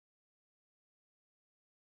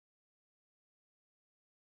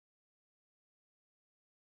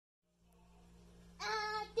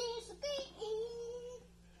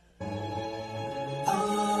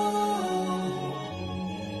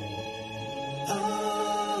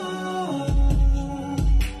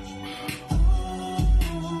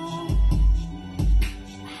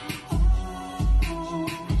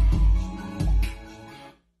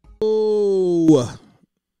I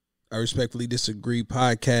Respectfully Disagree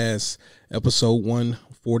podcast, episode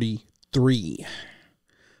 143.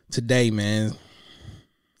 Today, man,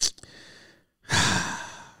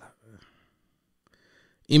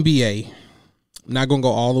 NBA. I'm not going to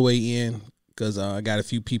go all the way in because I got a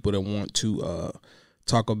few people that want to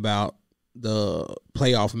talk about the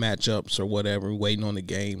playoff matchups or whatever, waiting on the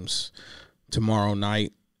games tomorrow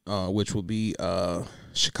night, which will be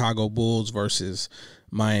Chicago Bulls versus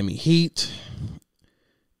Miami Heat.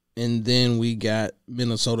 And then we got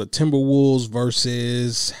Minnesota Timberwolves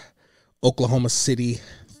versus Oklahoma City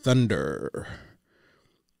Thunder.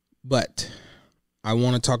 But I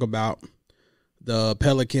want to talk about the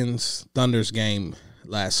Pelicans Thunder's game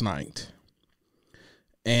last night.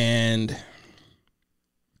 And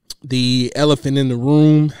the elephant in the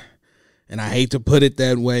room, and I hate to put it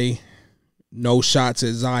that way, no shots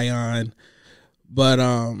at Zion, but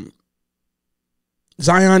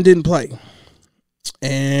Zion didn't play.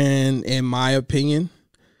 And in my opinion,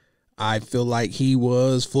 I feel like he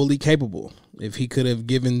was fully capable. If he could have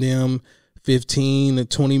given them 15 to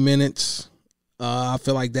 20 minutes, I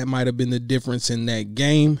feel like that might have been the difference in that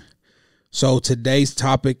game. So today's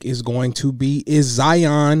topic is going to be, is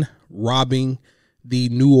Zion robbing the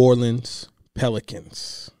New Orleans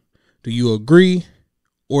Pelicans? Do you agree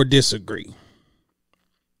or disagree?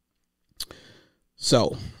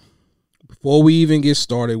 So before we even get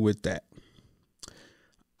started with that,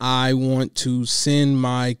 I want to send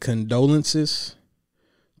my condolences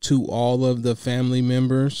to all of the family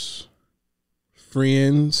members,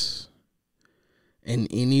 friends, and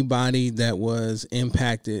anybody that was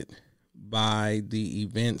impacted by the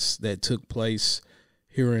events that took place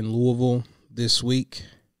here in Louisville this week.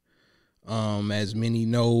 As many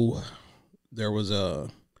know, there was a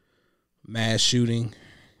mass shooting.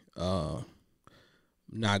 Not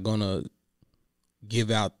going to give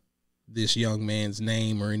out this young man's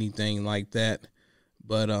name or anything like that,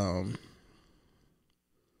 but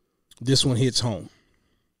this one hits home.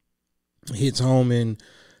 It hits home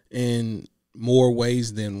in more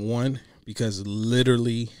ways than one, because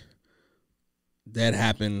literally that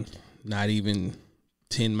happened not even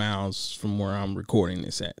 10 miles from where I'm recording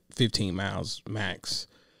this at, 15 miles max.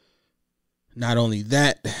 Not only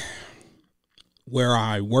that, where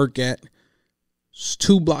I work at, it's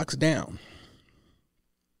 2 blocks down.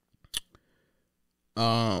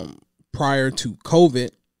 Prior to COVID,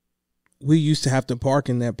 we used to have to park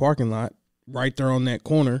in that parking lot right there on that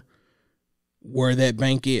corner where that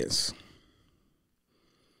bank is.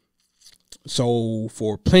 So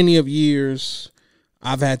for plenty of years,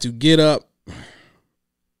 I've had to get up,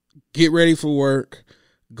 get ready for work,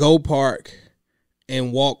 go park,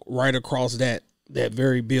 and walk right across that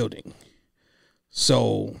very building.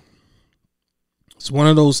 So it's one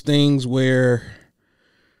of those things where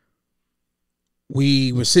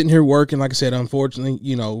we were sitting here working. Like I said, unfortunately,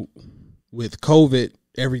 with COVID,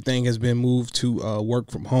 everything has been moved to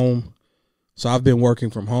work from home. So I've been working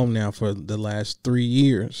from home now for the last 3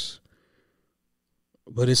 years.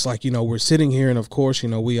 But it's like, we're sitting here, and of course,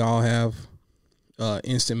 we all have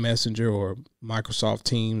Instant Messenger or Microsoft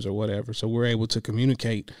Teams or whatever. So we're able to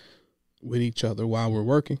communicate with each other while we're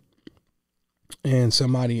working. And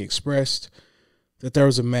somebody expressed that there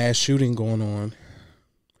was a mass shooting going on,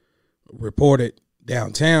 reported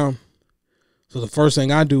downtown. So the first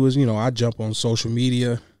thing I do is, I jump on social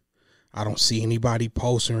media. I don't see anybody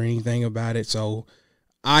post or anything about it. So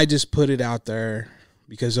I just put it out there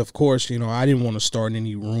because, of course, I didn't want to start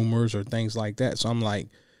any rumors or things like that. So I'm like,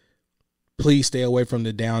 please stay away from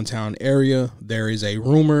the downtown area. There is a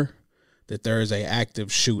rumor that there is an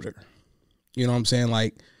active shooter. You know what I'm saying?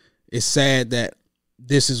 Like, it's sad that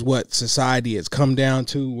this is what society has come down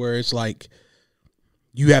to, where it's like,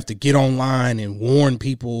 you have to get online and warn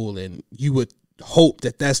people, and you would hope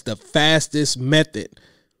that that's the fastest method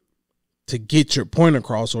to get your point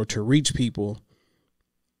across or to reach people.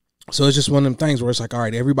 So it's just one of them things where it's like, all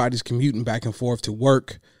right, everybody's commuting back and forth to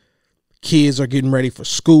work. Kids are getting ready for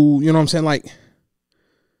school. You know what I'm saying? Like,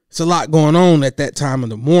 it's a lot going on at that time of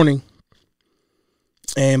the morning.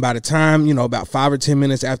 And by the time, about 5 or 10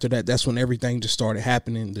 minutes after that, that's when everything just started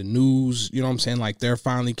happening. The news, you know what I'm saying? Like, they're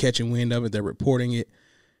finally catching wind of it. They're reporting it.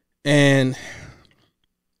 And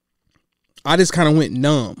I just kind of went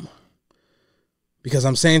numb, because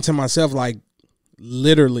I'm saying to myself, like,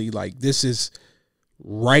 literally, like, this is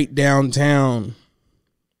right downtown,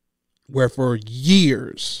 where for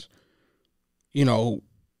years, I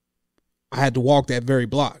had to walk that very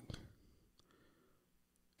block.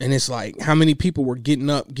 And it's like, how many people were getting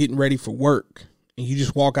up, getting ready for work, and you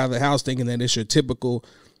just walk out of the house thinking that it's your typical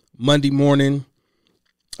Monday morning,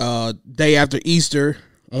 day after Easter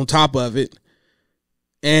on top of it,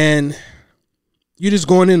 And you're just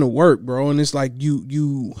going into work, bro. And it's like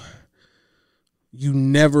you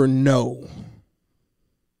never know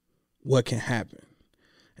what can happen.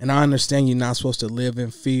 And I understand you're not supposed to live in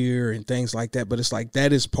fear and things like that, but it's like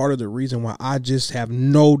that is part of the reason why I just have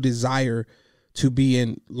no desire to be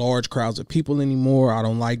in large crowds of people anymore. I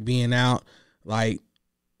don't like being out. Like,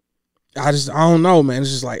 I don't know, man.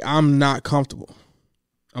 It's just like, I'm not comfortable.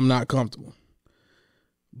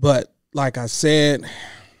 But like I said,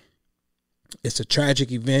 it's a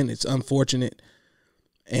tragic event. It's unfortunate.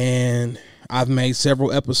 And I've made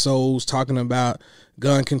several episodes talking about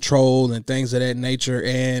gun control and things of that nature.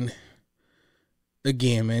 And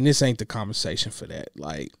again, man, this ain't the conversation for that.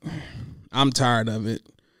 Like, I'm tired of it.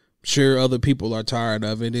 I'm sure other people are tired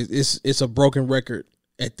of it. It's a broken record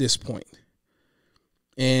at this point.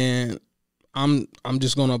 And I'm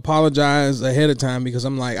just going to apologize ahead of time because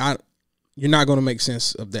I'm like, you're not going to make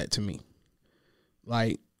sense of that to me.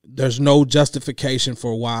 Like, there's no justification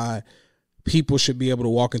for why people should be able to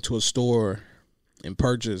walk into a store and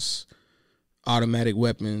purchase automatic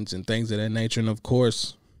weapons and things of that nature. And of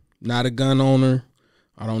course, not a gun owner.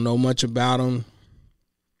 I don't know much about them.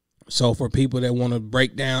 So for people that want to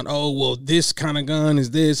break down, oh, well, this kind of gun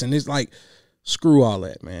is this, and it's like, screw all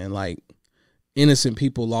that, man. Like, innocent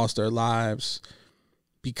people lost their lives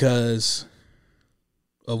because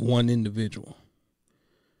of one individual.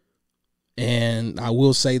 And I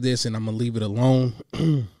will say this, and I'm going to leave it alone.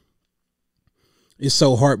 It's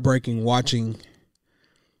so heartbreaking watching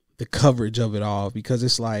the coverage of it all, because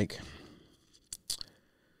it's like,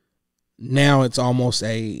 now it's almost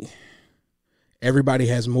everybody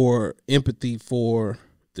has more empathy for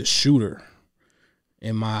the shooter,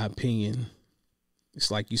 in my opinion. It's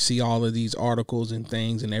like you see all of these articles and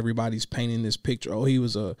things, and everybody's painting this picture. Oh, he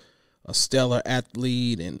was a stellar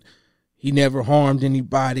athlete, and he never harmed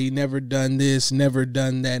anybody, never done this, never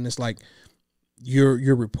done that. And it's like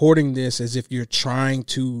you're reporting this as if you're trying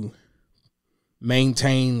to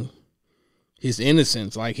maintain his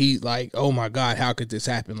innocence. Like, oh my God, how could this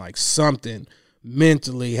happen? Like, something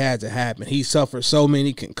mentally had to happen. He suffered so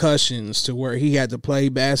many concussions to where he had to play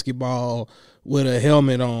basketball with a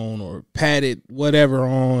helmet on or padded whatever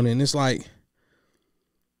on. And it's like,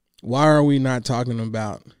 why are we not talking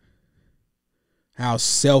about how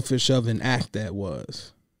selfish of an act that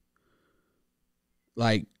was?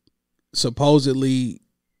 Like, supposedly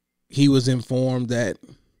he was informed that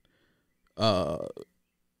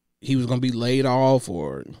he was going to be laid off,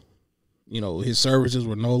 or, his services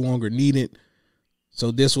were no longer needed.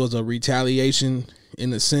 So this was a retaliation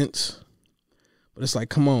in a sense. But it's like,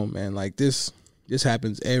 come on, man. Like, this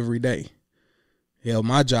happens every day. Hell,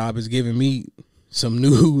 my job is giving me some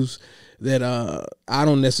news that I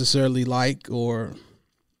don't necessarily like, or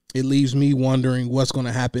it leaves me wondering what's going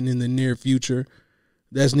to happen in the near future.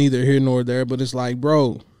 That's neither here nor there. But it's like,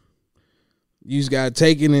 bro, you just got to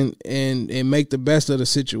take it and make the best of the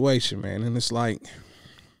situation, man. And it's like,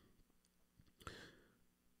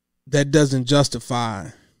 that doesn't justify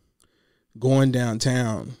going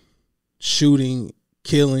downtown, shooting,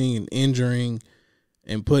 killing, and injuring,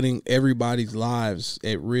 and putting everybody's lives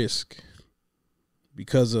at risk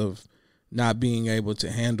because of not being able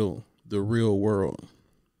to handle the real world.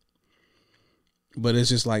 But it's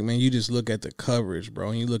just like, man, you just look at the coverage, bro,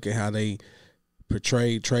 and you look at how they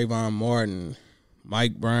portrayed Trayvon Martin,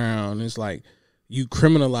 Mike Brown. It's like, you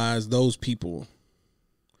criminalize those people,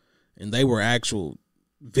 and they were actual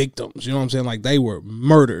victims. You know what I'm saying? Like, they were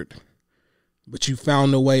murdered. But you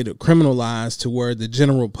found a way to criminalize to where the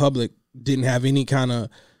general public didn't have any kind of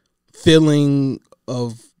feeling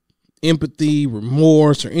of empathy,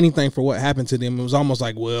 remorse, or anything for what happened to them. It was almost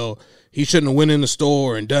like, well, he shouldn't have went in the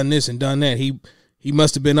store and done this and done that. He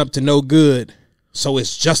must have been up to no good, so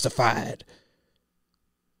it's justified.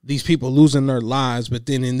 These people losing their lives. But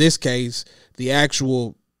then in this case, the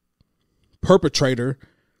actual perpetrator,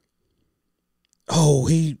 oh,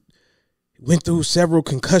 he went through several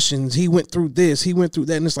concussions. He went through this. He went through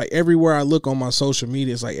that. And it's like, everywhere I look on my social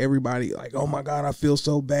media, it's like everybody like, oh my God, I feel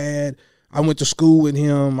so bad. I went to school with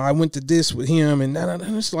him. I went to this with him. And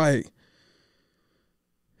it's like,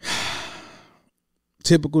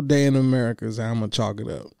 typical day in America is how I'm going to chalk it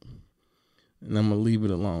up. And I'm going to leave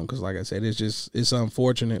it alone. Because like I said, it's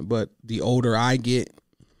unfortunate. But the older I get,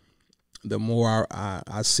 the more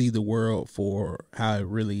I see the world for how it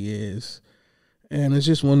really is. And it's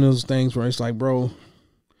just one of those things where it's like, bro,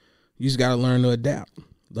 you just got to learn to adapt.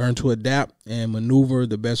 Learn to adapt and maneuver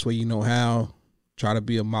the best way you know how. Try to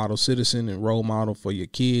be a model citizen and role model for your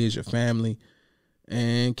kids, your family,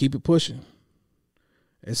 and keep it pushing.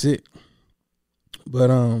 That's it. But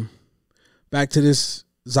back to this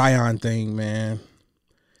Zion thing, man.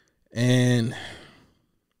 And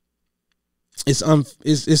it's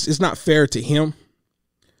not fair to him.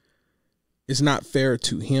 It's not fair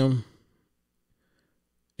to him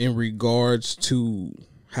in regards to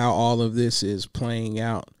how all of this is playing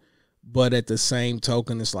out. But at the same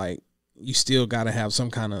token, it's like you still got to have some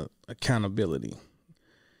kind of accountability.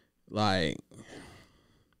 Like,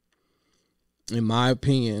 in my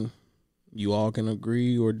opinion, you all can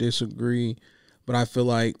agree or disagree, but I feel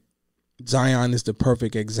like Zion is the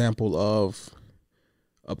perfect example of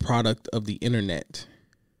a product of the internet.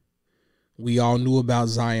 We all knew about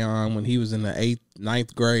Zion when he was in the 8th,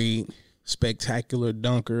 9th grade. Spectacular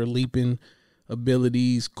dunker, leaping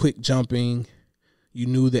abilities, quick jumping. You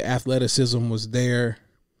knew the athleticism was there.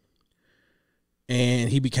 And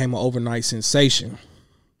he became an overnight sensation.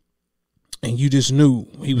 And you just knew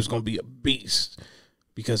he was going to be a beast.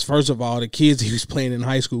 Because first of all, the kids he was playing in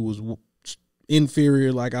high school was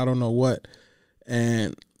inferior, like I don't know what.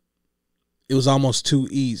 And it was almost too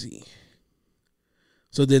easy.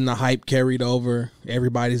 So then the hype carried over.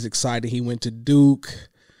 Everybody's excited. He went to Duke.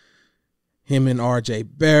 Him and RJ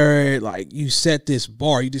Barrett. Like, you set this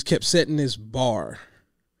bar. You just kept setting this bar.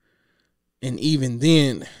 And even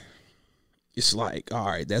then, it's like, all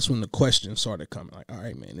right, that's when the questions started coming. Like, all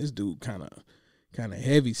right, man, this dude kind of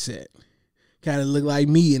heavy set. Kind of look like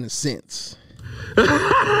me in a sense.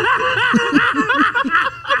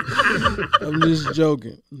 I'm just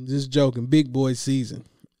joking. Big boy season.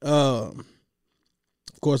 Of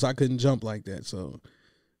course, I couldn't jump like that. So,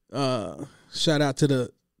 shout out to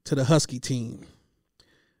the Husky team.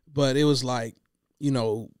 But it was like,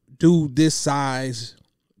 dude this size,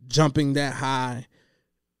 jumping that high,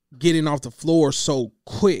 getting off the floor so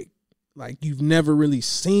quick. Like, you've never really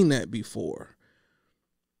seen that before.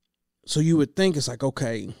 So you would think it's like,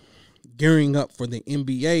 okay, gearing up for the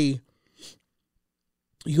NBA,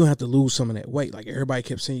 you're going to have to lose some of that weight. Like, everybody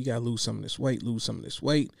kept saying, you got to lose some of this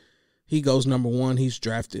weight. He goes number 1. He's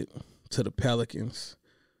drafted to the Pelicans.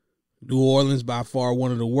 New Orleans, by far,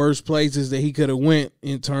 one of the worst places that he could have went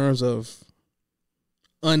in terms of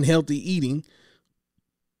unhealthy eating.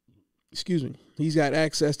 Excuse me. He's got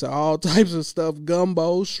access to all types of stuff,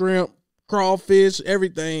 gumbo, shrimp, crawfish,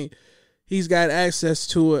 everything. He's got access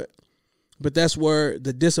to it. But that's where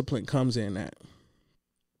the discipline comes in at.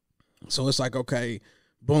 So it's like, okay,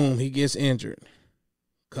 boom, he gets injured.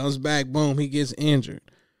 Comes back, boom, he gets injured.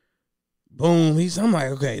 Boom, I'm like,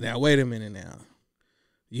 okay, now wait a minute now.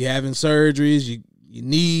 You having surgeries, your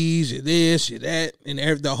knees, your this, your that, and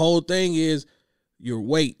the whole thing is your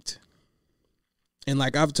weight. And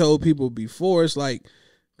like I've told people before, it's like,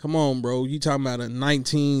 come on, bro, you talking about a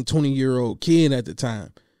 19, 20-year-old kid at the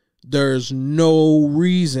time. There's no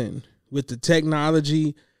reason with the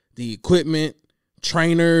technology, the equipment,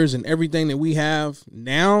 trainers, and everything that we have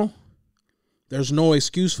now, there's no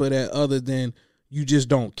excuse for that other than you just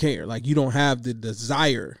don't care. Like, you don't have the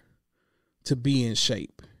desire to be in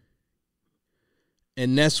shape.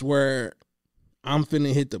 And that's where I'm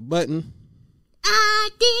finna hit the button. I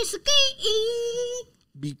disagree.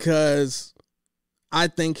 Because I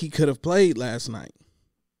think he could have played last night.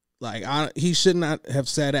 Like, he should not have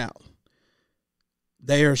sat out.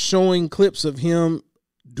 They are showing clips of him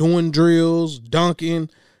doing drills, dunking,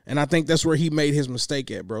 and I think that's where he made his mistake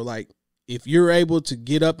at, bro. Like, if you're able to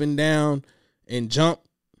get up and down and jump,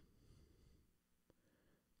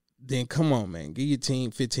 then come on, man. Give your team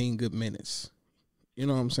 15 good minutes. You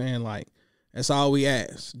know what I'm saying? Like, that's all we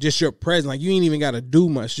ask. Just your presence. Like, you ain't even got to do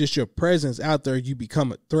much. Just your presence out there, you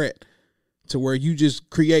become a threat to where you just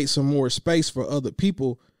create some more space for other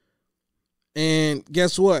people. And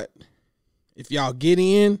guess what? If y'all get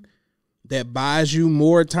in, that buys you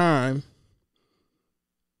more time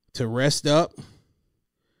to rest up,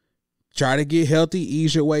 try to get healthy,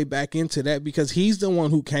 ease your way back into that, because he's the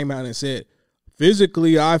one who came out and said,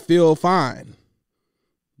 physically, I feel fine.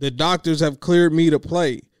 The doctors have cleared me to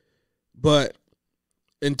play. But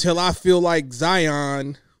until I feel like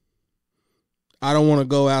Zion, I don't want to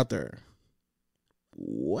go out there.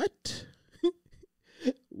 What?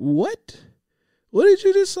 What? What did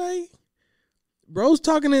you just say? Bro's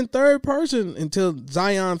talking in third person until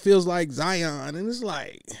Zion feels like Zion. And it's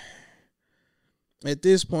like, at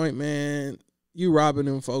this point, man, you robbing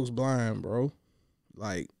them folks blind, bro.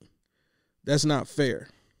 Like, that's not fair.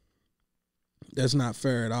 That's not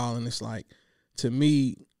fair at all. And it's like, to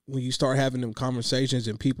me, when you start having them conversations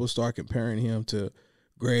and people start comparing him to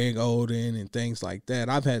Greg Oden and things like that,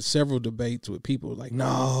 I've had several debates with people like,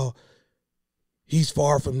 no, he's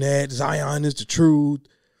far from that. Zion is the truth.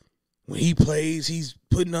 When he plays, he's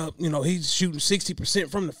putting up, he's shooting 60%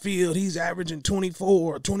 from the field. He's averaging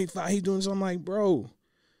 24 or 25. He's doing something like, bro,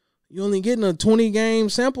 You only getting a 20-game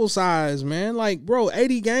sample size, man. Like, bro,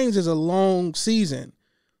 80 games is a long season.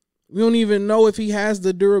 We don't even know if he has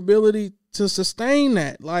the durability to sustain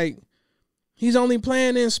that. Like, he's only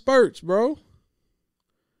playing in spurts, bro.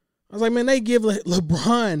 I was like, man, they give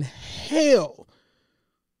LeBron hell.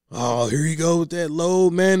 Oh, here you go with that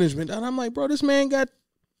load management. And I'm like, bro, this man got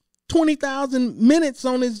 20,000 minutes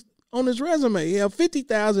on his resume. He have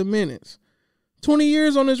 50,000 minutes. 20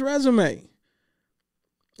 years on his resume.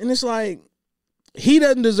 And it's like, he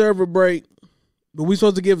doesn't deserve a break, but we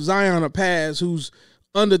supposed to give Zion a pass who's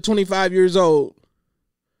under 25 years old.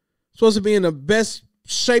 Supposed to be in the best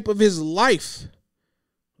shape of his life.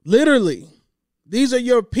 Literally. These are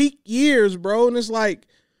your peak years, bro. And it's like,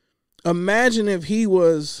 imagine if he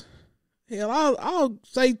was, hell, I'll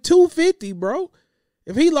say 250, bro.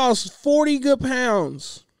 If he lost 40 good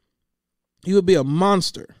pounds, he would be a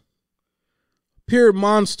monster. Pure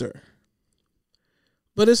monster.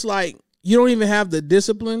 But it's like, you don't even have the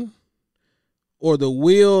discipline or the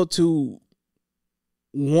will to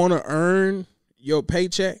want to earn your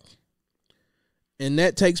paycheck. And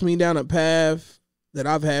that takes me down a path that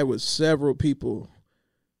I've had with several people.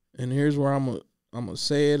 And here's where I'm going to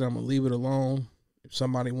say it. I'm going to leave it alone. If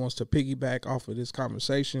somebody wants to piggyback off of this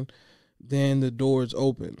conversation, then the door is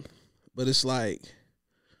open. But it's like,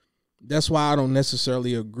 that's why I don't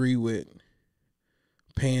necessarily agree with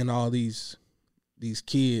paying all these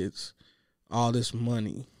kids all this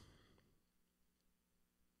money,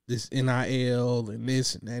 this NIL and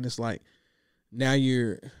this and that. It's like, now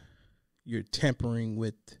you're tampering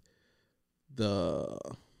with the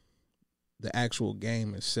actual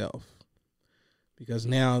game itself, because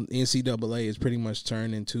now NCAA is pretty much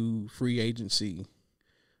turned into free agency.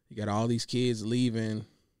 You got all these kids leaving,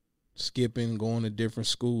 skipping, going to different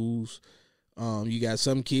schools. You got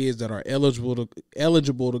some kids that are eligible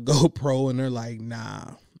to go pro, and they're like, nah,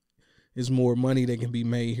 there's more money that can be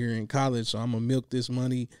made here in college, so I'm going to milk this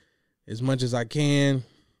money as much as I can.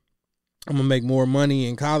 I'm going to make more money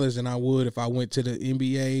in college than I would if I went to the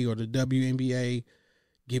NBA or the WNBA,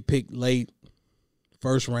 get picked late,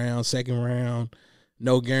 first round, second round,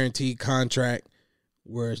 no guaranteed contract,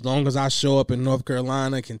 where as long as I show up in North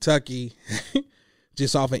Carolina, Kentucky,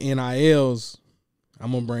 just off of NILs,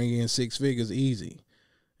 I'm going to bring in six figures easy.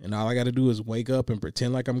 And all I got to do is wake up and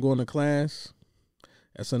pretend like I'm going to class.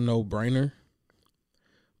 That's a no-brainer.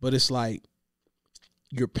 But it's like,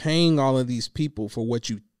 you're paying all of these people for what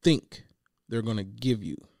you think they're going to give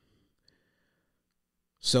you.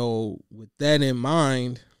 So with that in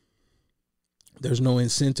mind, there's no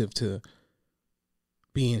incentive to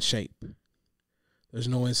be in shape. There's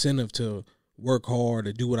no incentive to work hard,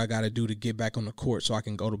 to do what I got to do to get back on the court so I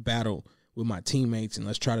can go to battle with my teammates and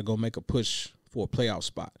let's try to go make a push for a playoff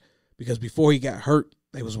spot. Because before he got hurt,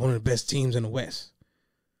 they was one of the best teams in the West.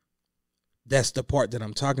 That's the part that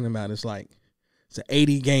I'm talking about. It's like, it's an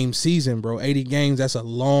 80-game season, bro. 80 games, that's a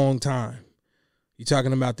long time. You're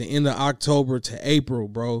talking about the end of October to April,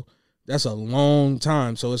 bro. That's a long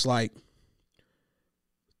time. So it's like,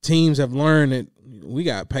 teams have learned that we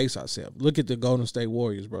got to pace ourselves. Look at the Golden State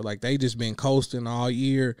Warriors, bro. Like, they just been coasting all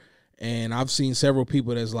year. And I've seen several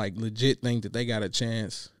people that's like legit think that they got a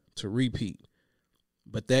chance to repeat.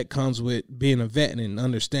 But that comes with being a vet and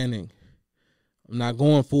understanding I'm not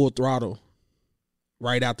going full throttle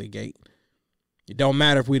right out the gate. It don't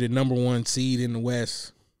matter if we're the number one seed in the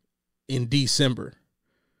West in December.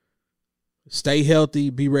 Stay healthy,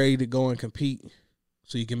 be ready to go and compete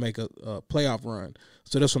so you can make a playoff run.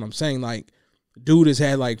 So that's what I'm saying. Like, dude has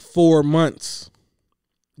had like 4 months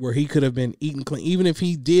where he could have been eating clean. Even if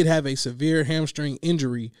he did have a severe hamstring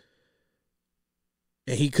injury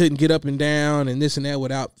and he couldn't get up and down and this and that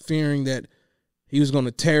without fearing that he was going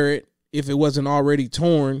to tear it if it wasn't already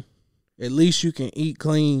torn, at least you can eat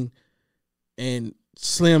clean and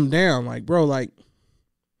slim down. Like, bro, like,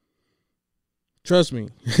 trust me,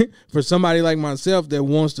 for somebody like myself that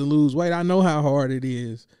wants to lose weight, I know how hard it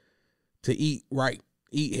is to eat right,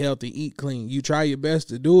 eat healthy, eat clean. You try your best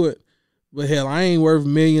to do it, but hell, I ain't worth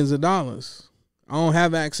millions of dollars. I don't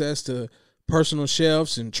have access to personal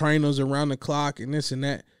chefs and trainers around the clock and this and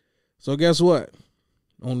that. So guess what?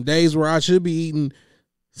 On days where I should be eating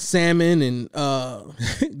salmon and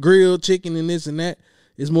grilled chicken and this and that,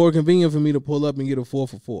 it's more convenient for me to pull up and get a 4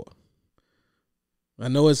 for $4. I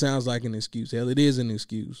know it sounds like an excuse. Hell, it is an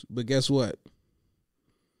excuse. But guess what?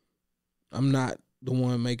 I'm not the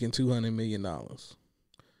one making $200 million.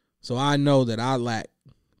 So I know that I lack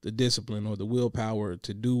the discipline or the willpower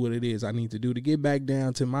to do what it is I need to do to get back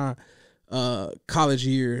down to my college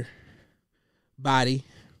year body.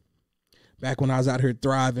 Back when I was out here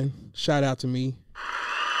thriving. Shout out to me.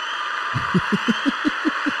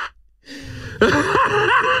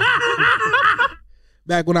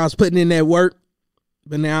 Back when I was putting in that work.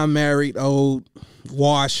 But now I'm married, old,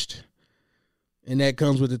 washed, and that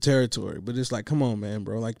comes with the territory. But it's like, come on, man,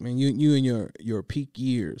 bro. Like, man, you in your peak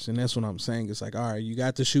years, and that's what I'm saying. It's like, all right, you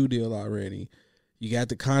got the shoe deal already. You got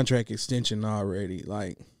the contract extension already.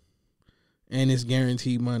 Like, and it's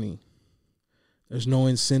guaranteed money. There's no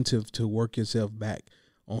incentive to work yourself back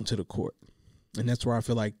onto the court. And that's where I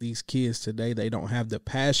feel like these kids today, they don't have the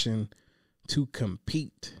passion to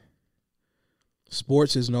compete.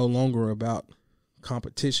 Sports is no longer about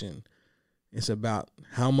competition. It's about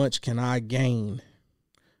how much can I gain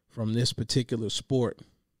from this particular sport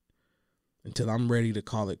until I'm ready to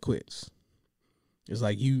call it quits. It's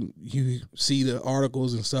like you see the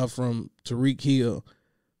articles and stuff from Tariq Hill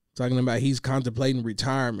talking about he's contemplating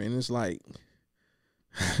retirement. It's like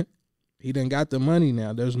he done got the money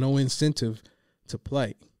now. There's no incentive to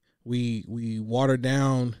play. We water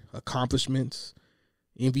down accomplishments.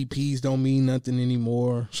 MVPs don't mean nothing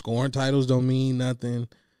anymore. Scoring titles don't mean nothing.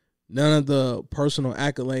 None of the personal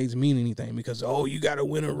accolades mean anything because, oh, you got to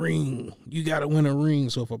win a ring. You got to win a ring.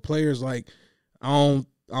 So if a player's like, I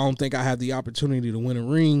don't think I have the opportunity to win a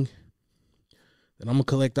ring, then I'm going to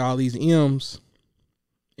collect all these M's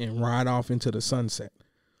and ride off into the sunset.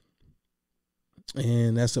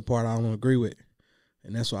 And that's the part I don't agree with.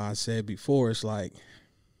 And that's why I said before, it's like,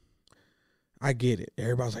 I get it.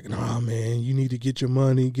 Everybody's like, nah, man, you need to get your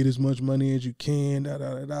money, get as much money as you can,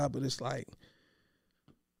 da-da-da-da. But it's like,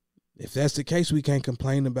 if that's the case, we can't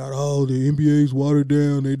complain about, oh, the NBA's watered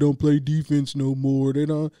down. They don't play defense no more. They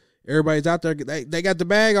don't. Everybody's out there. They got the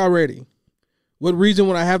bag already. What reason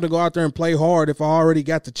would I have to go out there and play hard if I already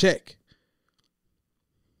got the check?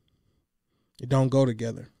 It don't go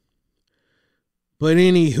together. But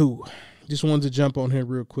anywho, just wanted to jump on here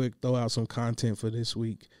real quick, throw out some content for this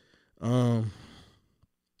week.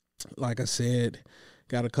 Like I said,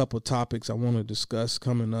 got a couple topics I want to discuss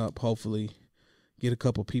coming up. Hopefully get a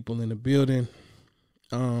couple people in the building.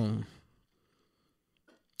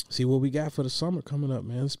 See what we got for the summer coming up,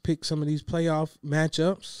 man. Let's pick some of these playoff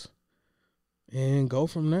matchups and go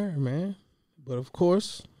from there, man. But of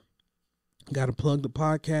course, got to plug the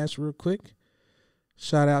podcast real quick.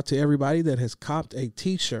 Shout out to everybody that has copped a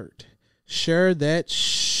t-shirt. Share that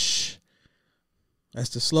shh. That's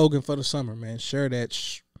the slogan for the summer, man. Share that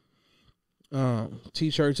shh.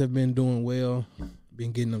 T-shirts have been doing well.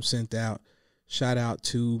 Been getting them sent out. Shout out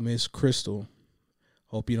to Miss Crystal.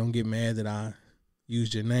 Hope you don't get mad that I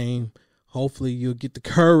used your name. Hopefully you'll get the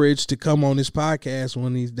courage to come on this podcast one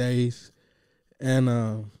of these days.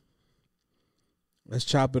 And let's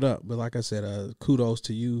chop it up. But like I said, kudos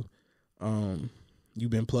to you. You've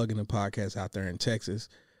been plugging the podcast out there in Texas.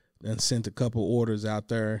 Then sent a couple orders out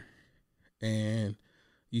there. And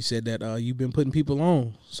you said that you've been putting people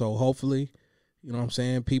on. So hopefully, you know what I'm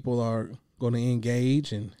saying, people are going to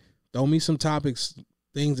engage and throw me some topics,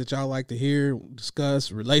 things that y'all like to hear,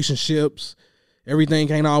 discuss, relationships. Everything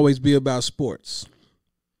can't always be about sports.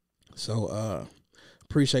 So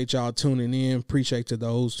appreciate y'all tuning in. Appreciate to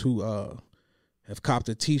those who have copped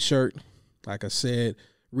a t-shirt. Like I said,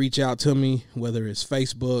 reach out to me, whether it's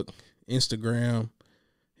Facebook, Instagram.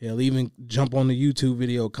 Hell, even jump on the YouTube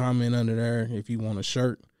video, comment under there if you want a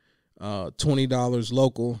shirt. $20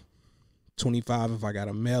 local, $25 if I got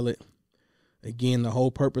to mail it. Again, the whole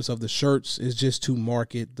purpose of the shirts is just to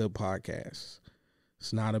market the podcast.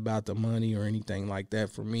 It's not about the money or anything like that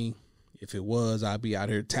for me. If it was, I'd be out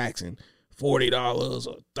here taxing $40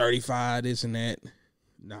 or $35, this and that.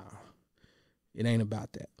 Nah, it ain't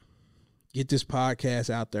about that. Get this podcast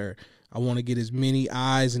out there. I want to get as many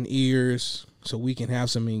eyes and ears so we can have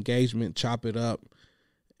some engagement, chop it up,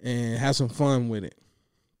 and have some fun with it.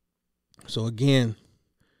 So again,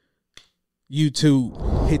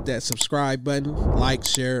 YouTube, hit that subscribe button, like,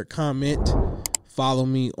 share, comment. Follow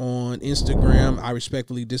me on Instagram, I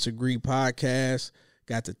Respectfully Disagree Podcast.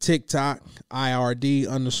 Got the TikTok, IRD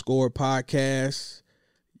 _podcast.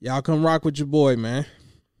 Y'all come rock with your boy, man.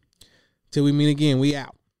 Till we meet again, we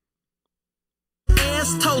out.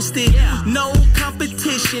 Ass toasted, no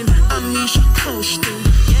competition. I'm Misha coasting.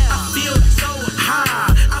 I feel so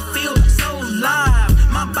high, I feel so live.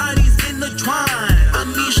 My body's in the twine.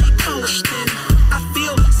 I'm Misha coasting. I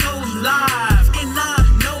feel so live, and I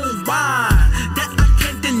know why. That I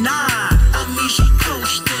can't deny. I'm Misha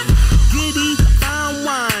coasting. Goody, fine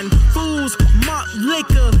wine, fools, malt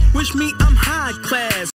liquor. Wish me I'm high class.